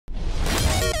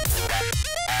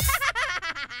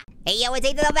Hey yo, it's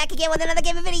Ethan back again with another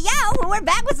gaming video. We're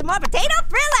back with some more Potato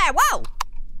Thriller. Whoa!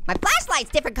 My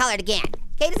flashlight's different colored again.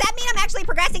 Okay, does that mean I'm actually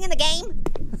progressing in the game?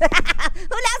 Who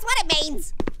knows what it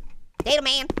means? Potato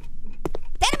Man.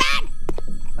 Potato Man!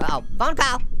 Uh-oh, phone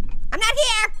call. I'm not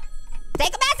here.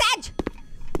 Take a message.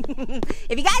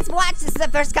 If you guys watched this is the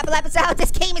first couple episodes, this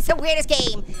game is the weirdest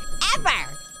game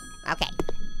ever. Okay,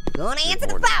 gonna answer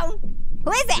the phone.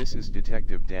 Who is it? This is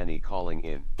Detective Danny calling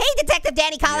in. Hey, Detective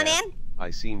Danny calling in. I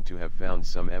seem to have found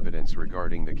some evidence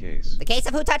regarding the case. The case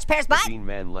of who touched Pear's butt? The Bean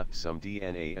Man left some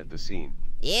DNA at the scene.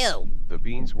 Ew. The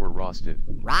beans were roasted.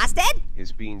 Roasted?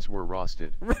 His beans were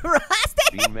roasted.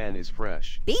 Roasted? Bean Man is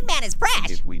fresh. Bean Man is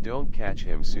fresh? If we don't catch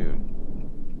him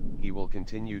soon, he will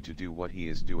continue to do what he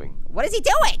is doing. What is he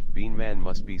doing? Bean Man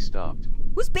must be stopped.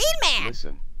 Who's Bean Man?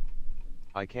 Listen.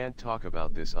 I can't talk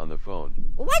about this on the phone.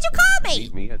 Well, why'd you call me?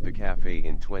 Meet me at the cafe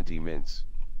in 20 minutes.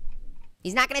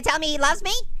 He's not gonna tell me he loves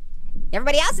me?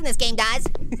 Everybody else in this game does.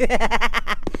 Okay,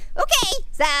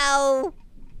 so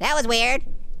that was weird.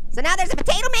 So now there's a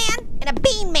Potato Man and a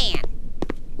Bean Man.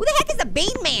 Who the heck is the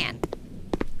Bean Man?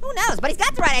 Who knows, but he's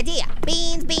got the right idea.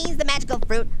 Beans, the magical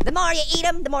fruit. The more you eat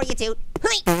them, the more you toot.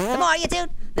 The more you toot,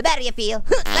 the better you feel.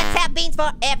 Let's have beans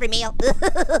for every meal.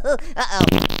 Uh-oh.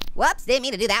 Whoops, didn't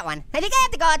mean to do that one. I think I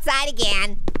have to go outside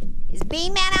again. Is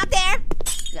Bean Man out there?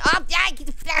 Oh,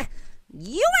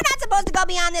 you are not supposed to go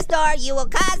beyond this door. You will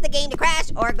cause the game to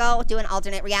crash or go to an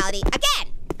alternate reality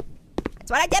again. That's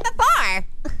what I did before.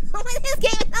 This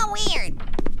game is so weird.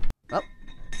 Oh,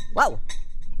 whoa.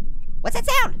 What's that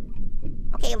sound?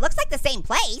 Okay, it looks like the same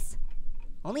place.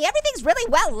 Only everything's really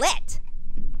well lit.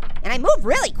 And I move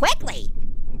really quickly.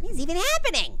 What is even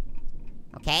happening?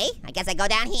 Okay, I guess I go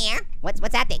down here. What's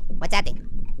that thing? What's that thing?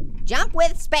 Jump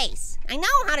with space. I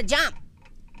know how to jump.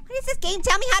 Why does this game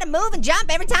tell me how to move and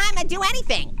jump every time I do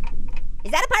anything?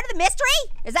 Is that a part of the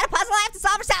mystery? Is that a puzzle I have to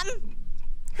solve or something?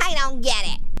 I don't get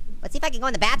it. Let's see if I can go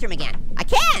in the bathroom again. I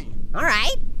can! All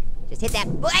right. Just hit that,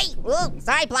 wait, ooh,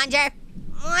 sorry, plunger.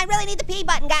 Oh, I really need the P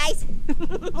button, guys.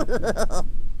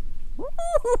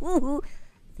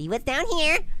 See what's down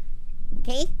here.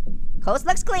 Okay, coast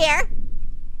looks clear.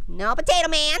 No Potato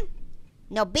Man.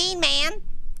 No Bean Man.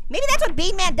 Maybe that's what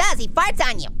Bean Man does, he farts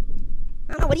on you.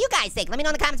 I don't know, what do you guys think? Let me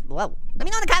know in the comments, whoa. Let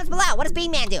me know in the comments below, what does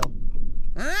Bean Man do?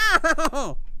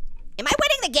 Oh, am I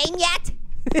winning the game yet?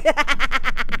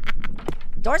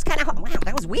 Door's kind of, wow,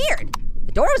 that was weird.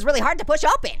 The door was really hard to push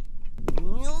open.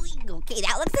 Okay,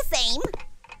 that looks the same.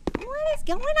 What is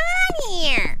going on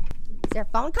here? Is there a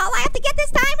phone call I have to get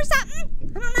this time or something?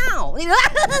 I don't know.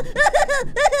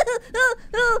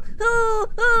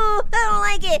 I don't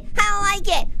like it. I don't like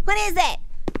it. What is it?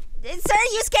 Sir,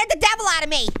 you scared the devil out of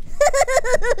me.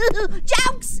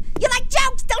 Jokes! You like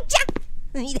jokes, don't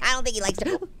you? I don't think he likes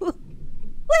jokes. What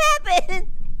happened?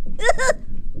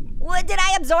 What, did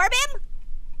I absorb him?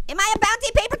 Am I a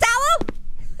bounty paper towel?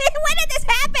 When did this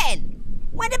happen?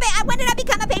 When did I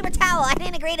become a paper towel? I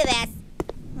didn't agree to this.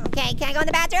 Okay, can I go in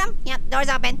the bathroom? Yep, door's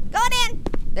open. Going in.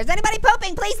 If there's anybody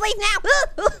pooping, please leave now.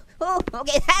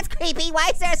 Okay, that's creepy.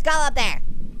 Why is there a skull up there?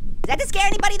 Is that to scare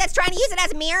anybody that's trying to use it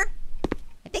as a mirror?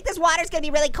 I think this water's gonna be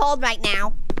really cold right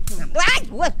now.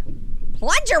 What?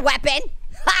 Plunger weapon?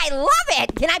 I love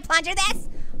it. Can I plunger this?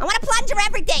 I want to plunger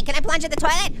everything. Can I plunger the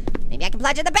toilet? Maybe I can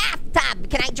plunger the bathtub.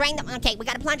 Can I drain the, okay, we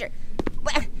got a plunger.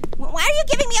 Why are you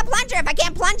giving me a plunger if I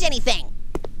can't plunge anything?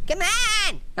 Come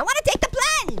on, I want to take the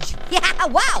plunge. Yeah,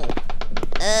 whoa.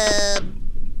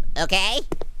 Okay.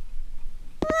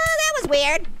 Oh, that was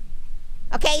weird.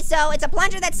 Okay, so it's a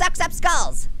plunger that sucks up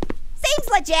skulls. Seems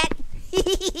legit.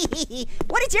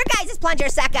 What does your guys' plunger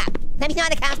suck up? Let me know in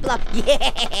the comments below.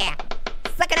 Yeah,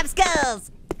 sucking up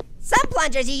skulls. Some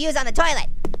plungers you use on the toilet.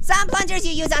 Some plungers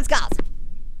you use on skulls.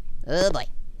 Oh boy.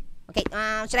 Okay,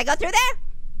 should I go through there?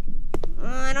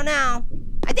 I don't know.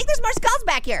 I think there's more skulls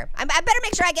back here. I better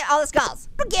make sure I get all the skulls.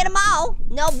 Get them all.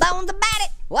 No bones about it.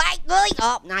 Why?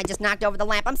 Oh, no, I just knocked over the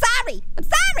lamp. I'm sorry. I'm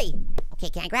sorry. Okay,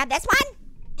 can I grab this one?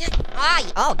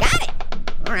 Oh, got it.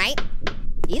 All right.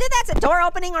 Either that's a door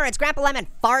opening or it's Grandpa Lemon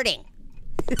farting.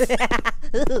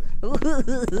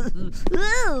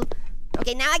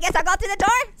 Okay, now I guess I'll go through the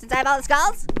door since I have all the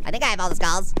skulls. I think I have all the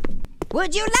skulls.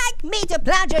 Would you like me to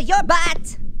plunger your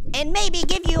butt? And maybe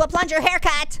give you a plunger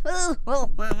haircut? Well,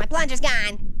 my plunger's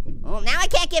gone. Well, now I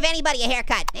can't give anybody a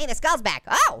haircut. Hey, the skull's back.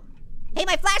 Oh, hey,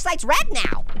 my flashlight's red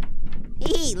now.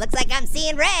 Looks like I'm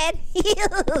seeing red.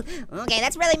 Okay,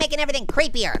 that's really making everything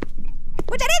creepier.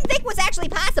 Which I didn't think was actually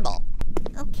possible.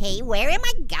 Okay, where am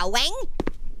I going?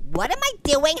 What am I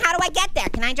doing? How do I get there?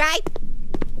 Can I drive?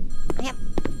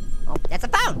 Oh, that's a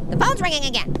phone. The phone's ringing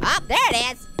again. Oh, there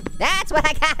it is. That's what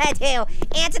I gotta do.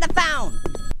 Answer the phone.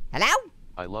 Hello?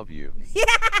 I love you.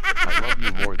 I love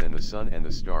you more than the sun and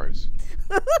the stars.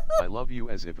 I love you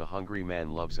as if a hungry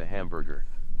man loves a hamburger.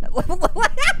 What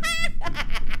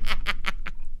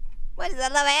does I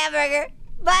love a hamburger?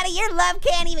 Buddy, your love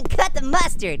can't even cut the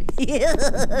mustard. This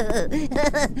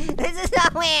is so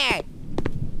weird.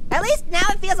 At least now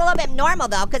it feels a little bit normal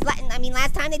though, because I mean,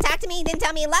 last time they talked to me, he didn't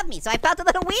tell me he loved me, so I felt a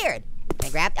little weird. I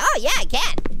grabbed, oh yeah, I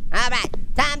can. All right,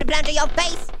 time to plunger your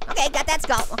face. Okay, got that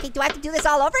skull. Okay, do I have to do this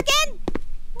all over again?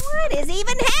 What is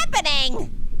even happening?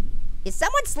 Is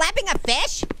someone slapping a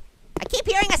fish? I keep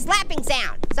hearing a slapping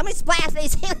sound. Somebody splashed.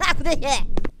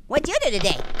 What'd you do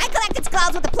today? I collected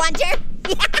skulls with a plunger.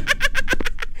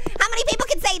 How many people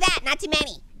can say that? Not too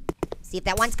many. See if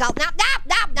that one skull, no,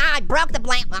 I broke the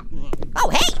blank. Oh,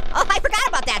 hey, oh, I forgot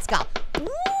about that skull.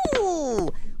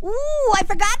 Ooh, I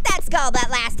forgot that skull that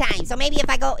last time. So maybe if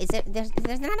I go, there's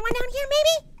another one down here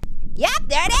maybe? Yep,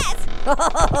 there it is.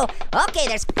 Okay,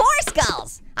 there's 4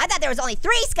 skulls. I thought there was only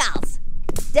 3 skulls.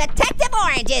 Detective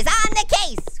Orange is on the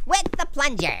case with the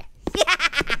plunger.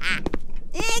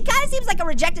 It kind of seems like a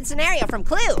rejected scenario from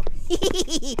Clue.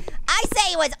 I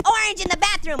say it was Orange in the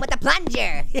bathroom with the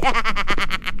plunger.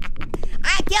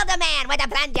 I killed a man with a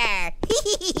plunger.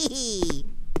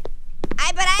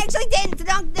 But I actually didn't. So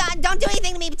don't do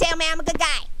anything to me, Potato Man. I'm a good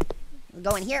guy. We'll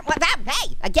go in here. What?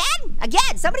 Hey,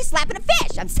 again. Somebody's slapping a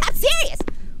fish. I'm serious.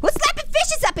 Who's slapping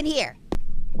fishes up in here?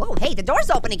 Whoa, hey, the door's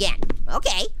open again.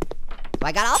 Okay. So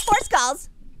I got all 4 skulls.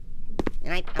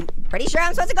 And I'm pretty sure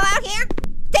I'm supposed to go out here.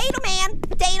 Potato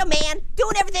Man,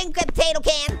 doing everything a potato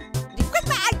can.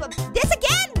 This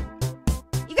again?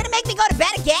 You're gonna make me go to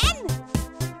bed again?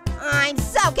 I'm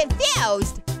so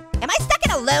confused. Am I stuck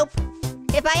in a loop?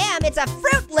 If I am, it's a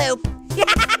fruit loop. Yeah!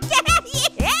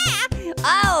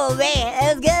 Oh man,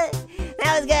 that was good.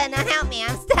 That was good. Now help me,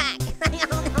 I'm stuck. I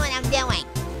don't know what I'm doing.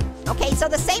 Okay, so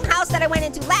the same house that I went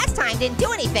into last time didn't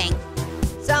do anything.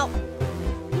 So,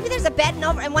 maybe there's a bed in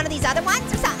one of these other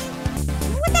ones or something.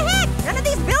 What the heck? None of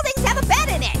these buildings have a bed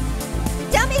in it. You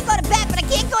tell me to go to bed, but I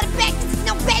can't go to bed because there's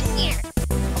no bed in here.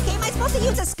 Okay, am I supposed to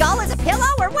use a skull as a pillow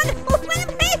or what?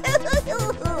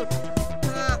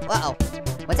 Uh-oh.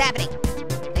 What's happening?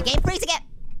 The game freezing again.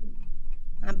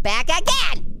 I'm back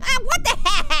again. What the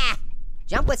heck?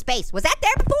 Jump with space. Was that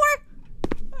there before?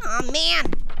 Oh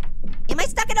man. Am I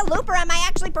stuck in a loop or am I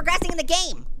actually progressing in the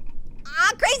game?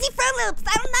 Crazy Fruit Loops.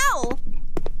 I don't know.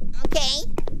 Okay.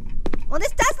 Well,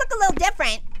 this does look a little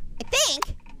different, I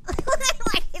think.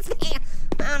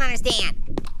 I don't understand.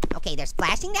 Okay, there's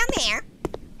flashing down there.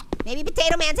 Maybe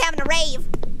Potato Man's having a rave.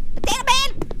 Potato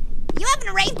Man, you having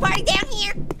a rave party down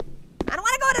here? I don't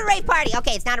want to go to a rave party.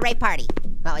 Okay, it's not a rave party.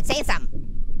 Oh, it's saying something.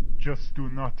 Just do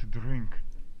not drink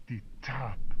the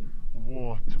tap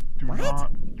water. Do What?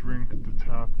 not drink the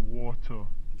tap water.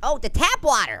 Oh, the tap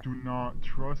water. Do not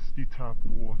trust the tap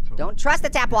water. Don't trust the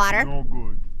tap water. No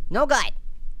good. No good.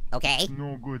 Okay.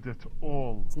 No good at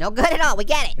all. It's no good at all. We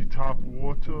get it. The tap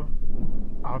water,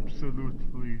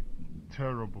 absolutely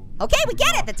terrible. Okay, we Do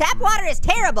get it. not The tap drink. water is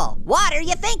terrible. What are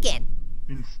you thinking?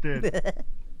 Instead,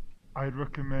 I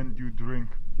recommend you drink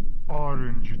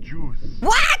orange juice.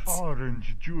 What?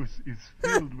 Orange juice is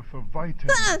filled with a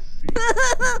vitamin C.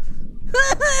 How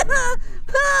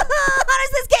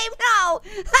does this game know?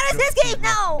 How does this game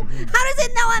know? How does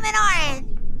it know I'm an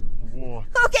orange? Water.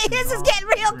 Okay, this is Do getting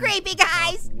not real drink creepy, tap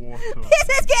guys. water. This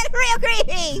is getting real Do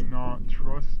creepy. not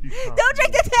trust the tap Don't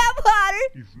drink the tap water.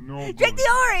 It's no Drink good. the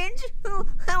orange. I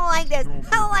don't like this.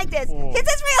 I don't like this. Is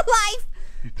this real life?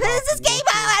 Is this game?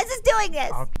 How is this doing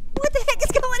this? What the heck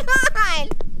is going on?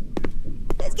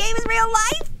 This game is real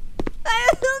life?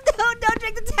 Don't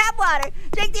drink the tap water.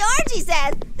 Drink the orange, he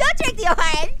says. Don't drink the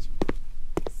orange.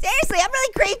 Seriously, I'm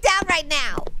really creeped out right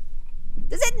now.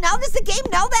 Does it know? Does the game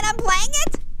know that I'm playing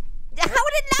it? How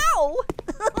would it know?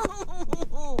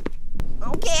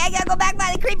 Okay, I gotta go back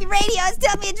by the creepy radio. It's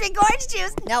telling me to drink orange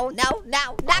juice. No,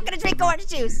 not gonna drink orange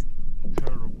juice.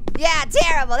 Terrible. Yeah,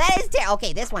 terrible. That is terrible.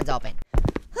 Okay, this one's open.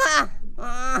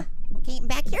 Okay, I'm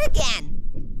back here again.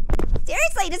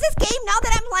 Seriously, does this game know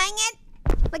that I'm playing it?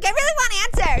 Like, I really want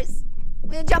answers. I'm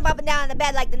gonna jump up and down on the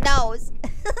bed like the nose.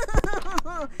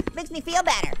 Makes me feel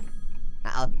better.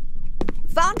 Uh-oh.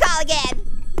 Phone call again.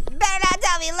 Better not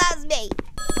tell me he loves me.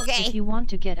 Okay. If you want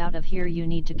to get out of here, you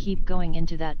need to keep going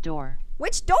into that door.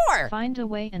 Which door? Find a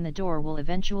way and the door will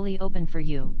eventually open for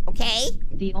you. Okay.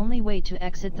 The only way to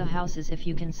exit the house is if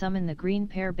you can summon the green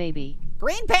pear baby.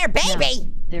 Green pear baby?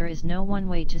 Now, there is no one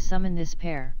way to summon this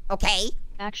pear. Okay.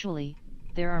 Actually,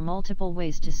 there are multiple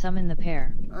ways to summon the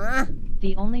pear.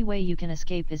 The only way you can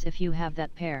escape is if you have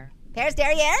that pear. Pear's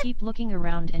derriere? Keep looking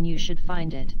around and you should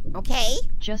find it. Okay.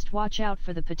 Just watch out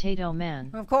for the potato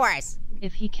man. Of course.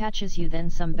 If he catches you, then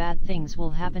some bad things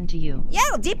will happen to you.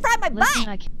 Yo, deep fry my Listen,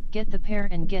 butt. get the pear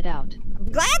and get out.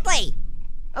 Gladly.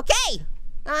 Okay.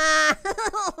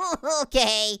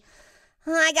 Okay.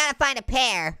 I gotta find a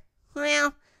pear.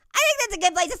 Well, I think that's a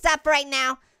good place to stop for right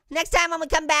now. Next time when we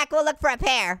come back, we'll look for a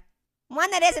pear.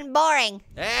 One that isn't boring.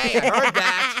 Hey, I heard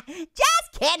that.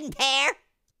 Just kidding, pear.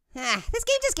 This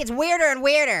game just gets weirder and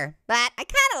weirder, but I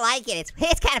kind of like it.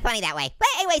 It's kind of funny that way. But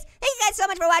anyways, thank you guys so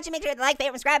much for watching. Make sure to hit the like,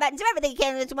 favorite, subscribe button. Do everything you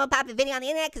can to this one popular video on the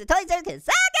internet because it totally deserves it because it's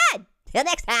so good. Till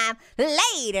next time,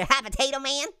 later, hot potato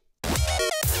man.